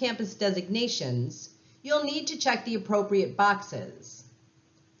using those campus designations, you'll need to check the appropriate boxes.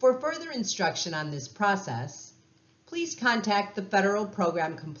 For further instruction on this process, please contact the Federal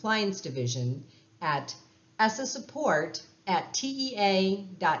Program Compliance Division at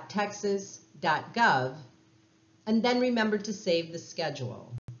essasupport@tea.texas.gov, and then remember to save the schedule.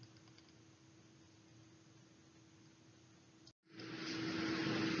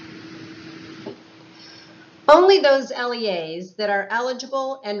 Only those LEAs that are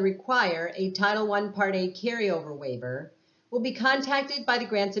eligible and require a Title I Part A carryover waiver will be contacted by the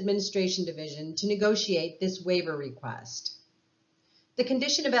Grants Administration Division to negotiate this waiver request. The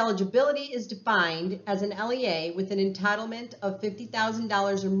condition of eligibility is defined as an LEA with an entitlement of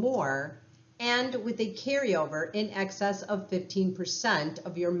 $50,000 or more and with a carryover in excess of 15%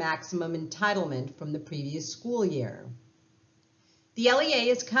 of your maximum entitlement from the previous school year. The LEA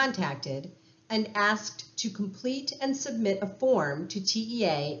is contacted and asked to complete and submit a form to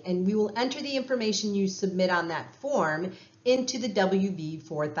TEA, and we will enter the information you submit on that form into the WV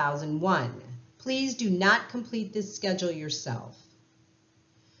 4001. Please do not complete this schedule yourself.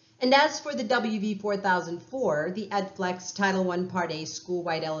 And as for the WV 4004, the EdFlex Title I Part A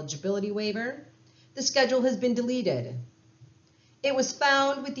School-Wide Eligibility Waiver, the schedule has been deleted. It was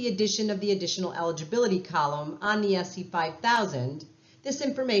found with the addition of the additional eligibility column on the SC 5000. This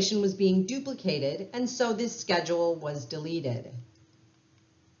information was being duplicated, and so this schedule was deleted.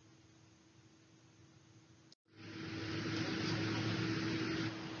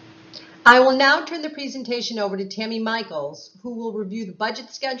 I will now turn the presentation over to Tammy Michaels, who will review the budget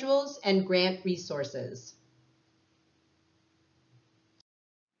schedules and grant resources.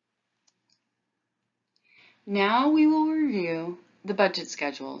 Now we will review the budget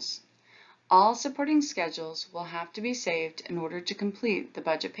schedules. All supporting schedules will have to be saved in order to complete the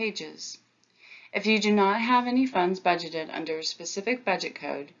budget pages. If you do not have any funds budgeted under a specific budget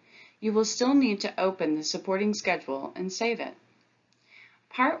code, you will still need to open the supporting schedule and save it.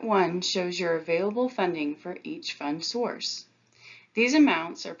 Part 1 shows your available funding for each fund source. These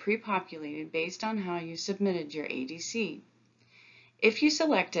amounts are pre-populated based on how you submitted your ADC. If you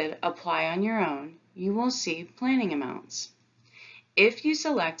selected Apply on your own, you will see planning amounts. If you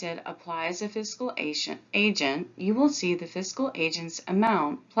selected Apply as a fiscal agent, you will see the fiscal agent's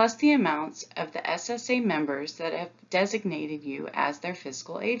amount plus the amounts of the SSA members that have designated you as their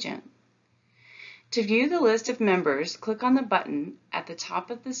fiscal agent. To view the list of members, click on the button at the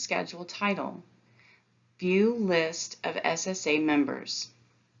top of the schedule title, View List of SSA Members.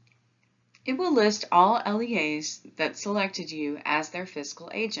 It will list all LEAs that selected you as their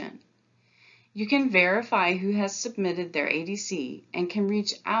fiscal agent. You can verify who has submitted their ADC and can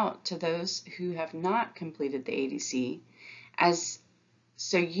reach out to those who have not completed the ADC,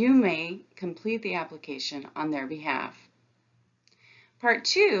 so you may complete the application on their behalf. Part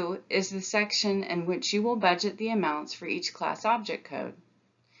 2 is the section in which you will budget the amounts for each class object code.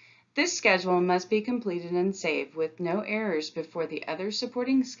 This schedule must be completed and saved with no errors before the other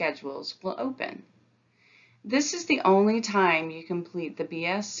supporting schedules will open. This is the only time you complete the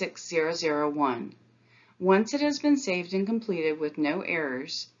BS 6001. Once it has been saved and completed with no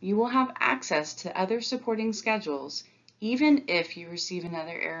errors, you will have access to other supporting schedules even if you receive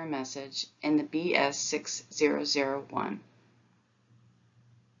another error message in the BS 6001.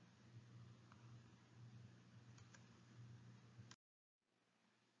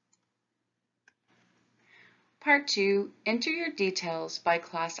 Part 2, enter your details by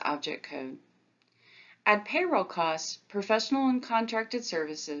class object code. Add payroll costs, professional and contracted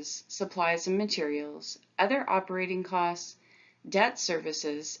services, supplies and materials, other operating costs, debt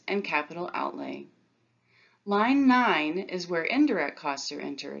services, and capital outlay. Line 9 is where indirect costs are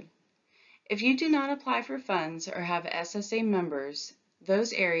entered. If you do not apply for funds or have SSA members,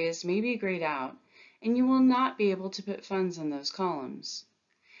 those areas may be grayed out and you will not be able to put funds in those columns.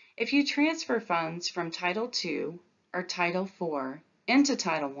 If you transfer funds from Title II or Title IV into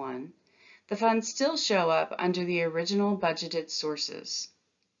Title I, the funds still show up under the original budgeted sources.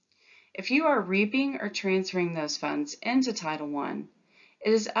 If you are reaping or transferring those funds into Title I,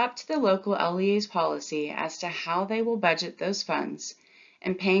 it is up to the local LEA's policy as to how they will budget those funds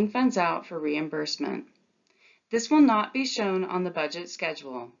and paying funds out for reimbursement. This will not be shown on the budget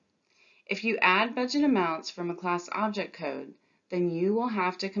schedule. If you add budget amounts from a class object code, then you will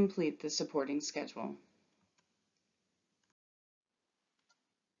have to complete the supporting schedule.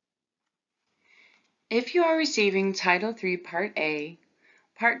 If you are receiving Title III Part A,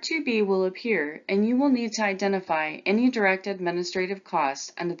 Part 2B will appear and you will need to identify any direct administrative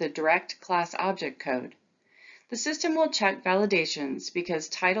costs under the Direct Class Object Code. The system will check validations because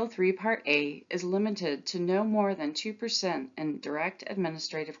Title III Part A is limited to no more than 2% in direct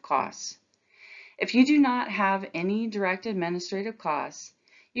administrative costs. If you do not have any direct administrative costs,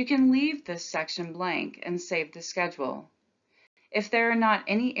 you can leave this section blank and save the schedule. If there are not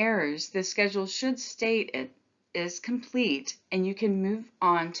any errors, the schedule should state it is complete and you can move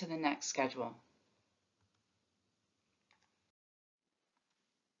on to the next schedule.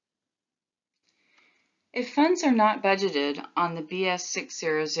 If funds are not budgeted on the BS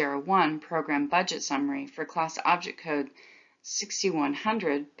 6001 Program Budget Summary for Class Object Code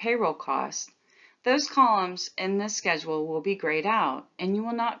 6100 Payroll Costs, those columns in this schedule will be grayed out and you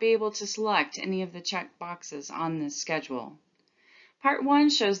will not be able to select any of the check boxes on this schedule. Part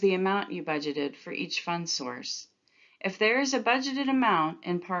 1 shows the amount you budgeted for each fund source. If there is a budgeted amount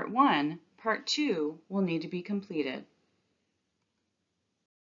in Part 1, Part 2 will need to be completed.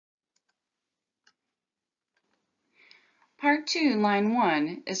 Part 2, line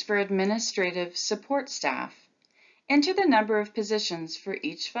 1, is for administrative support staff. Enter the number of positions for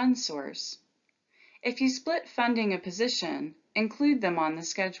each fund source. If you split funding a position, include them on the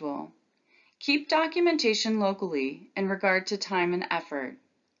schedule. Keep documentation locally in regard to time and effort.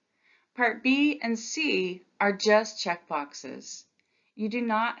 Part B and C are just checkboxes. You do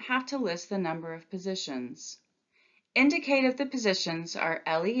not have to list the number of positions. Indicate if the positions are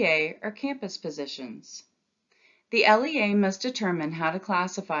LEA or campus positions. The LEA must determine how to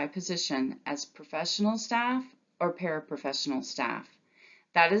classify a position as professional staff or paraprofessional staff.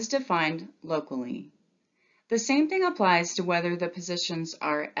 That is defined locally. The same thing applies to whether the positions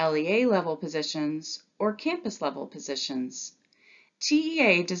are LEA level positions or campus level positions.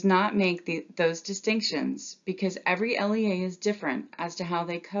 TEA does not make those distinctions because every LEA is different as to how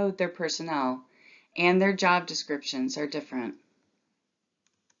they code their personnel, and their job descriptions are different.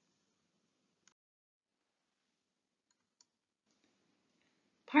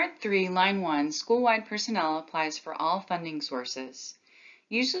 Part 3, line 1, school-wide personnel applies for all funding sources.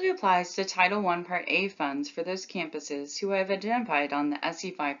 Usually applies to Title I Part A funds for those campuses who have identified on the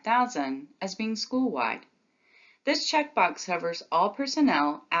SE 5000 as being school-wide. This checkbox covers all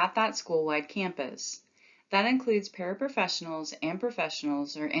personnel at that school-wide campus. That includes paraprofessionals and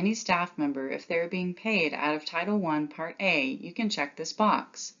professionals or any staff member. If they're being paid out of Title I Part A, you can check this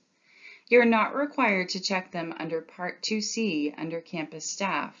box. You're not required to check them under Part 2C under campus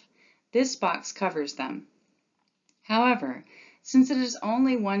staff. This box covers them. However, since it is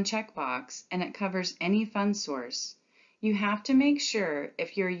only one checkbox and it covers any fund source, you have to make sure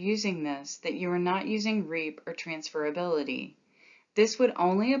if you're using this that you are not using REAP or transferability. This would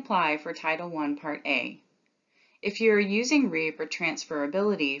only apply for Title I Part A. If you are using REAP or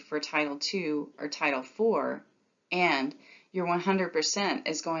transferability for Title II or Title IV, and your 100%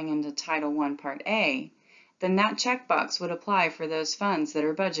 is going into Title I Part A, then that checkbox would apply for those funds that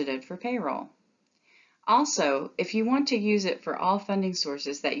are budgeted for payroll. Also, if you want to use it for all funding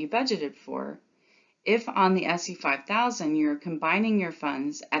sources that you budgeted for, if on the SE 5000 you're combining your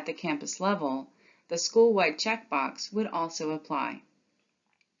funds at the campus level, the school-wide checkbox would also apply.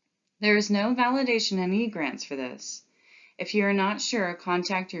 There is no validation in e-grants for this. If you are not sure,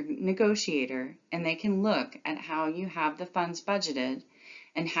 contact your negotiator and they can look at how you have the funds budgeted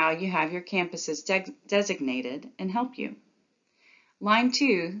and how you have your campuses designated and help you. Line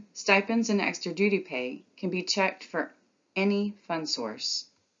 2, stipends and extra duty pay, can be checked for any fund source.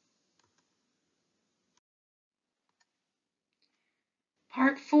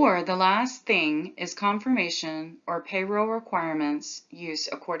 Part 4, the last thing, is confirmation or payroll requirements use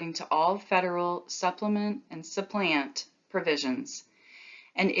according to all federal supplement and supplant provisions.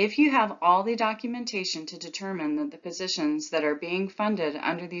 And if you have all the documentation to determine that the positions that are being funded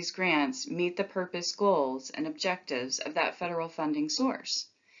under these grants meet the purpose, goals, and objectives of that federal funding source.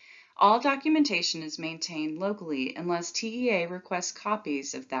 All documentation is maintained locally unless TEA requests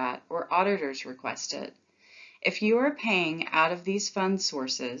copies of that or auditors request it. If you are paying out of these fund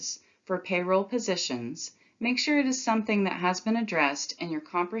sources for payroll positions, make sure it is something that has been addressed in your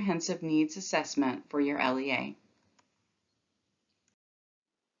comprehensive needs assessment for your LEA.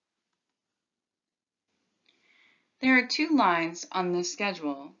 There are 2 lines on this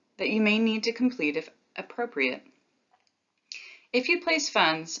schedule that you may need to complete if appropriate. If you place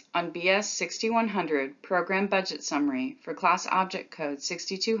funds on BS 6100 Program Budget Summary for Class Object Code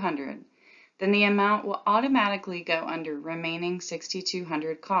 6200, then the amount will automatically go under Remaining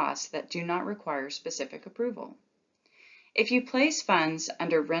 6200 costs that do not require specific approval. If you place funds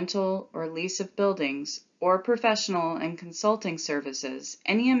under Rental or Lease of Buildings or Professional and Consulting Services,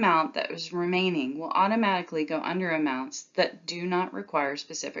 any amount that is remaining will automatically go under amounts that do not require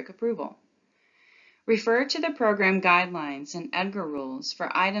specific approval. Refer to the program guidelines and EDGAR rules for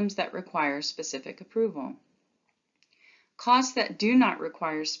items that require specific approval. Costs that do not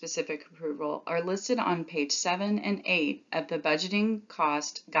require specific approval are listed on page 7 and 8 of the Budgeting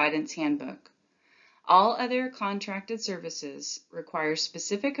Cost Guidance Handbook. All other contracted services require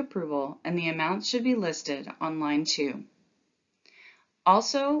specific approval and the amounts should be listed on line 2.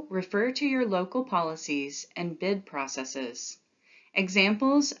 Also, refer to your local policies and bid processes.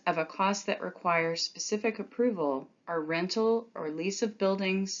 Examples of a cost that requires specific approval are rental or lease of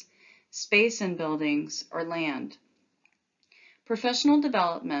buildings, space in buildings, or land. Professional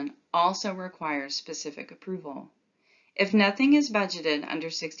development also requires specific approval. If nothing is budgeted under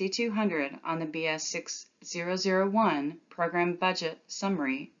 6200 on the BS 6001 Program Budget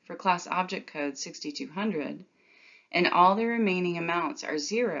Summary for Class Object Code 6200, and all the remaining amounts are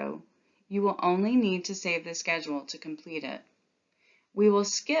 0, You will only need to save the schedule to complete it. We will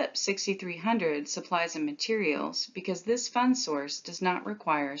skip 6300 supplies and materials because this fund source does not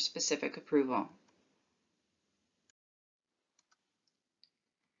require specific approval.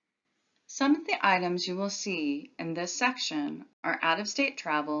 Some of the items you will see in this section are out-of-state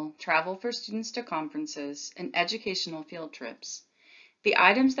travel, travel for students to conferences, and educational field trips. The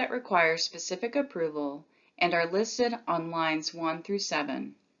items that require specific approval and are listed on lines 1 through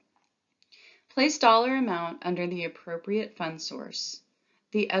 7. Place dollar amount under the appropriate fund source.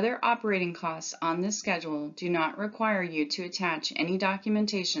 The other operating costs on this schedule do not require you to attach any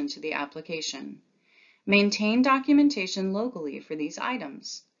documentation to the application. Maintain documentation locally for these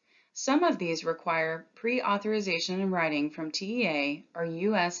items. Some of these require pre-authorization in writing from TEA or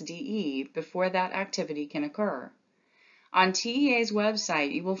USDE before that activity can occur. On TEA's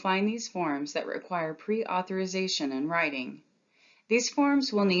website, you will find these forms that require pre-authorization in writing. These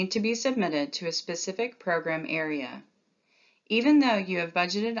forms will need to be submitted to a specific program area. Even though you have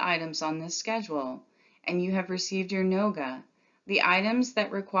budgeted items on this schedule and you have received your NOGA, the items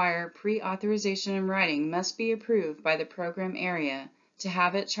that require pre-authorization in writing must be approved by the program area to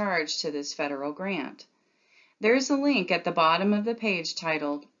have it charged to this federal grant. There is a link at the bottom of the page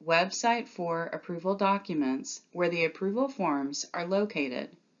titled Website for Approval Documents where the approval forms are located.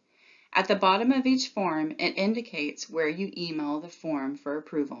 At the bottom of each form, it indicates where you email the form for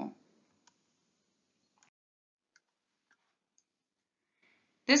approval.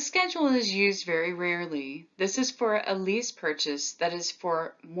 This schedule is used very rarely. This is for a lease purchase that is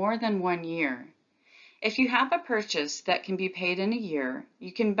for more than 1 year. If you have a purchase that can be paid in a year,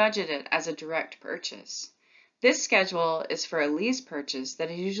 you can budget it as a direct purchase. This schedule is for a lease purchase that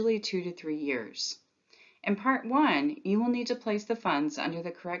is usually 2 to 3 years. In Part 1, you will need to place the funds under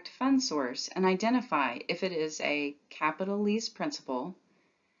the correct fund source and identify if it is a capital lease principal,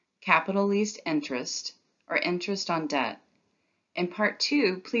 capital leased interest, or interest on debt. In Part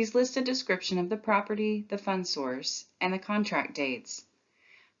 2, please list a description of the property, the fund source, and the contract dates.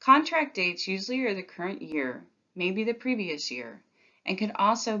 Contract dates usually are the current year, maybe the previous year, and could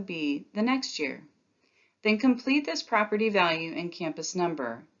also be the next year. Then complete this property value and campus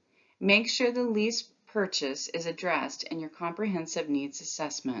number. Make sure the lease purchase is addressed in your comprehensive needs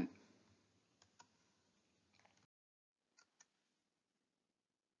assessment.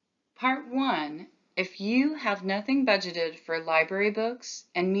 Part 1. If you have nothing budgeted for library books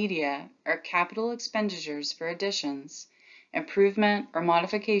and media or capital expenditures for additions, improvement, or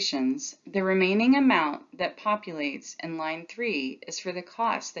modifications, the remaining amount that populates in line 3 is for the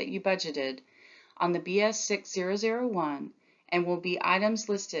cost that you budgeted on the BS 6001 and will be items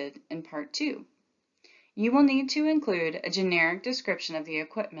listed in Part 2. You will need to include a generic description of the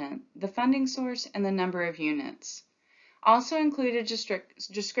equipment, the funding source, and the number of units. Also include a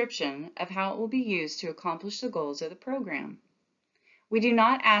description of how it will be used to accomplish the goals of the program. We do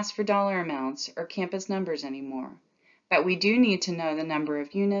not ask for dollar amounts or campus numbers anymore, but we do need to know the number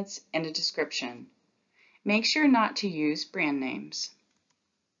of units and a description. Make sure not to use brand names.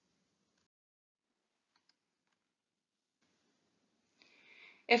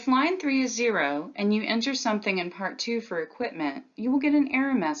 If line 3 is 0 and you enter something in Part 2 for equipment, you will get an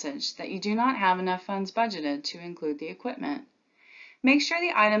error message that you do not have enough funds budgeted to include the equipment. Make sure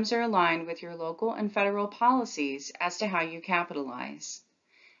the items are aligned with your local and federal policies as to how you capitalize.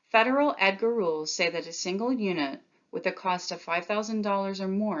 Federal EDGAR rules say that a single unit with a cost of $5,000 or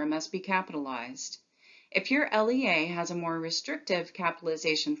more must be capitalized. If your LEA has a more restrictive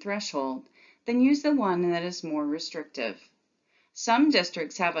capitalization threshold, then use the one that is more restrictive. Some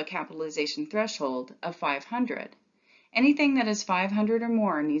districts have a capitalization threshold of 500. Anything that is 500 or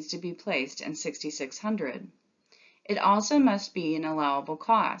more needs to be placed in 6600. It also must be an allowable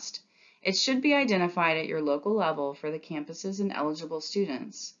cost. It should be identified at your local level for the campuses and eligible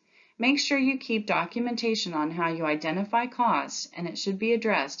students. Make sure you keep documentation on how you identify costs, and it should be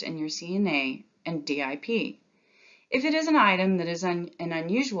addressed in your CNA and DIP. If it is an item that is an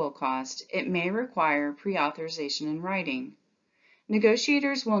unusual cost, it may require pre-authorization in writing.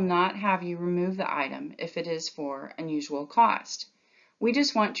 Negotiators will not have you remove the item if it is for unusual cost. We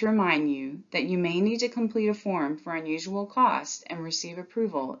just want to remind you that you may need to complete a form for unusual cost and receive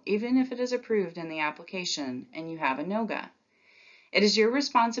approval even if it is approved in the application and you have a NOGA. It is your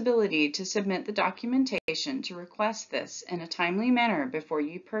responsibility to submit the documentation to request this in a timely manner before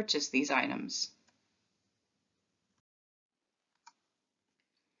you purchase these items.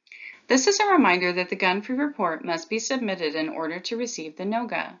 This is a reminder that the gun-free report must be submitted in order to receive the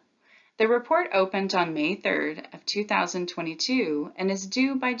NOGA. The report opened on May 3rd of 2022 and is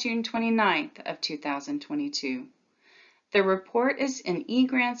due by June 29th of 2022. The report is in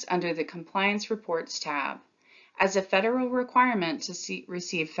eGrants under the Compliance Reports tab. As a federal requirement to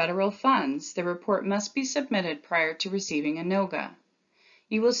receive federal funds, the report must be submitted prior to receiving a NOGA.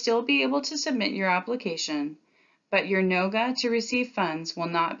 You will still be able to submit your application, but your NOGA to receive funds will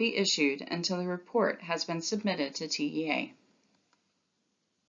not be issued until the report has been submitted to TEA.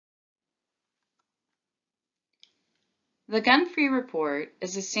 The gun-free report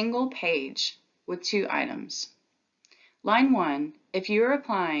is a single page with 2 items. Line 1, if you are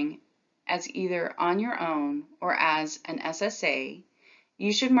applying as either on your own or as an SSA,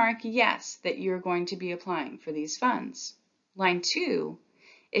 you should mark yes that you are going to be applying for these funds. Line 2,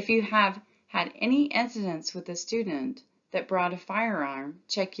 if you have had any incidents with a student that brought a firearm,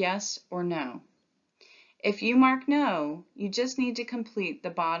 check yes or no. If you mark no, you just need to complete the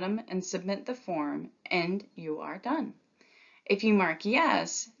bottom and submit the form, and you are done. If you mark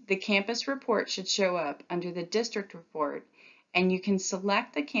yes, the campus report should show up under the district report, and you can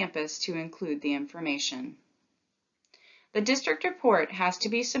select the campus to include the information. The district report has to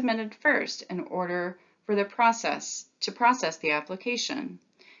be submitted first in order for the process the application.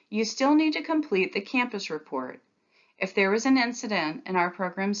 You still need to complete the campus report. If there was an incident, and our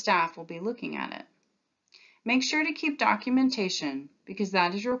program staff will be looking at it. Make sure to keep documentation because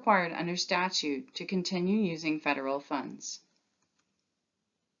that is required under statute to continue using federal funds.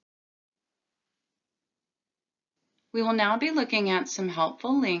 We will now be looking at some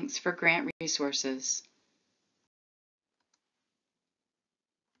helpful links for grant resources.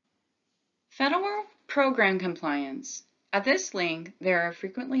 Federal program compliance. At this link, there are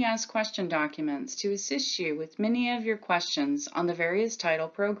frequently asked question documents to assist you with many of your questions on the various title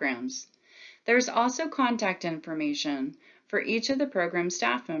programs. There is also contact information for each of the program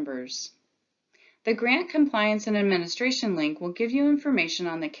staff members. The Grant Compliance and Administration link will give you information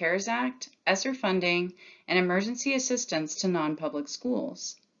on the CARES Act, ESSA funding, and emergency assistance to non-public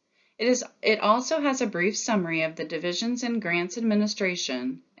schools. It also has a brief summary of the divisions in grants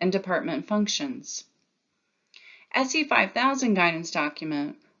administration and department functions. SE 5000 guidance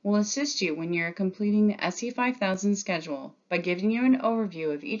document will assist you when you're completing the SE 5000 schedule by giving you an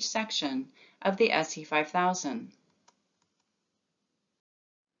overview of each section of the SE 5000.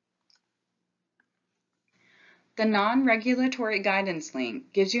 The non-regulatory guidance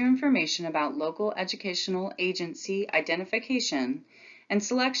link gives you information about local educational agency identification and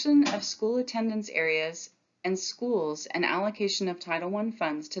selection of school attendance areas and schools and allocation of Title I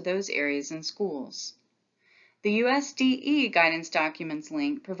funds to those areas and schools. The USDE guidance documents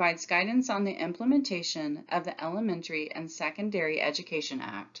link provides guidance on the implementation of the Elementary and Secondary Education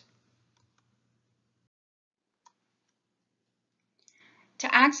Act.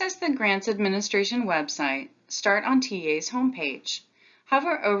 To access the Grants Administration website, start on TEA's homepage.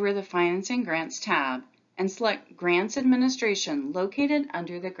 Hover over the Finance and Grants tab and select Grants Administration located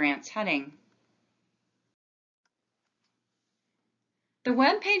under the Grants heading. The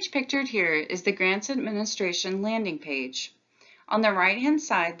web page pictured here is the Grants Administration landing page. On the right-hand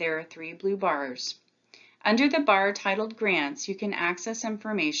side, there are 3 blue bars. Under the bar titled Grants, you can access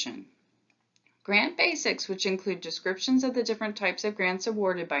information. Grant basics, which include descriptions of the different types of grants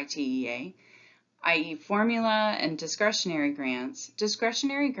awarded by TEA, i.e. formula and discretionary grants.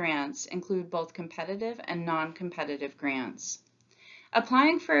 Discretionary grants include both competitive and non-competitive grants.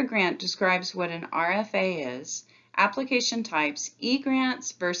 Applying for a grant describes what an RFA is, application types,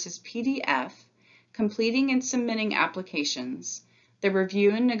 e-grants versus PDF, completing and submitting applications, the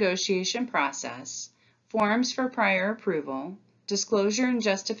review and negotiation process, forms for prior approval, disclosure and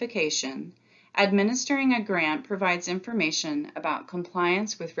justification. Administering a grant provides information about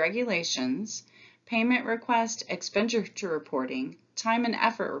compliance with regulations, payment request, expenditure reporting, time and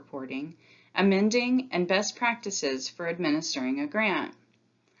effort reporting, amending, and best practices for administering a grant.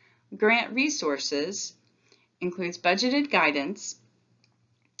 Grant resources includes budgeted guidance,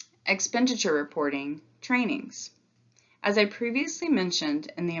 expenditure reporting, trainings. As I previously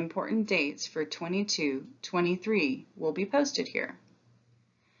mentioned, and the important dates for 22-23 will be posted here.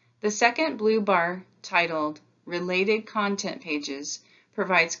 The second blue bar titled Related Content Pages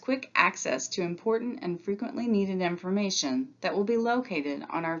provides quick access to important and frequently needed information that will be located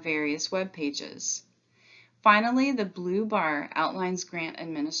on our various web pages. Finally, the blue bar outlines grant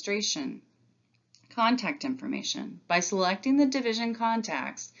administration contact information. By selecting the division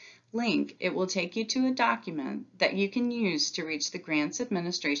contacts link, it will take you to a document that you can use to reach the Grants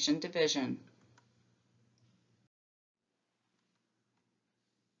Administration Division.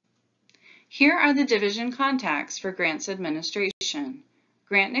 Here are the division contacts for Grants Administration.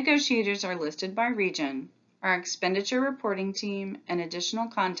 Grant negotiators are listed by region, our expenditure reporting team, and additional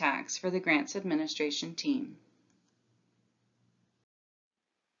contacts for the Grants Administration team.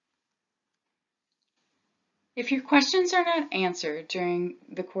 If your questions are not answered during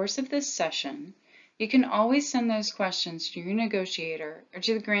the course of this session, you can always send those questions to your negotiator or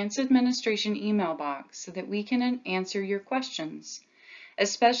to the Grants Administration email box so that we can answer your questions.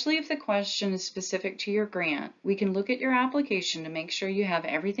 Especially if the question is specific to your grant, we can look at your application to make sure you have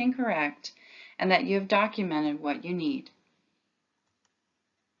everything correct and that you have documented what you need.